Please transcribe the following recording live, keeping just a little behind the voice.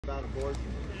About abortion.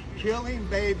 Killing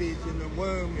babies in the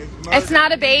womb is murder. It's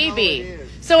not a baby.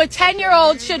 So a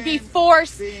 10-year-old should be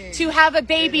forced to have a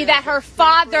baby that her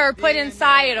father put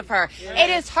inside of her.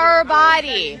 It is her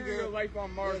body.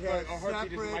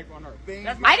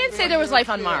 I didn't say there was life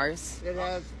on Mars.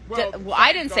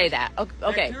 I didn't say that.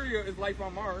 Okay. Bacteria is life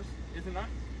on Mars, is it not?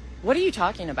 What are you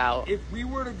talking about? If we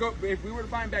were to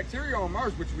find bacteria on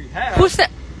Mars, which we have. Who said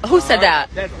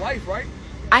that? That's life, right?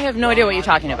 I have no idea what you're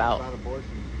talking about. Abortion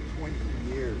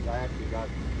 22 years. I actually got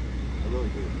a little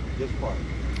bit this part.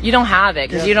 You don't have it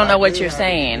because you don't know what you're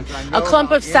saying. A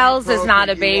clump of cells is not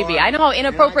a baby. I know how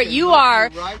inappropriate you are.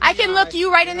 I can look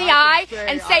you right in the eye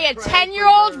and say a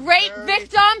 10-year-old rape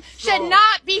victim should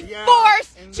not be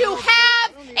forced to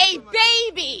have a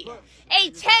baby.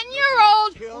 A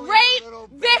 10-year-old rape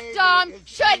victim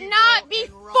should not be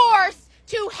forced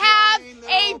to have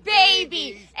a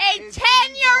baby. A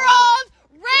 10-year-old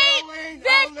rape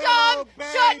victim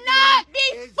should not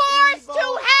be forced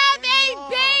to have a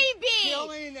baby.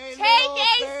 Take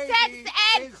a sex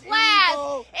ed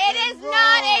class. It is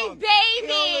not a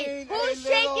baby. Who's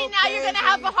shaking now? You're going to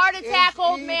have a heart attack,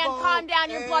 old man. Calm down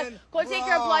your blood. Go take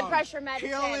your blood pressure medicine.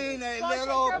 Go take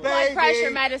your blood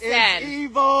pressure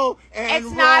medicine.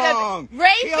 It's not a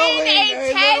raping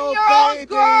a 10-year-old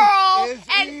girl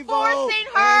and forcing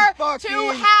her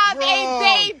to have a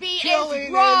baby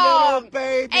is wrong.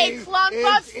 A clump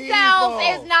of cells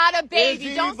is not a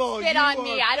baby. Don't spit on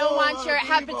me. I don't want your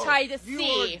hepatitis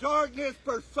C. You are darkness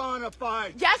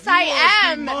personified. Yes, I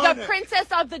am the princess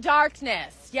of the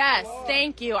darkness. Yes,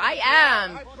 thank you. I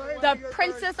am the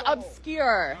princess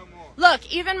obscure.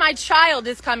 Look, even my child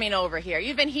is coming over here.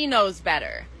 Even he knows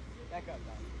better. Back up,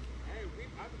 hey,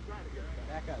 I've been trying to get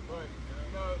back up. But,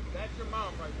 that's your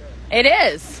mom right there.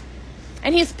 It is.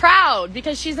 And he's proud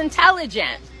because she's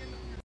intelligent.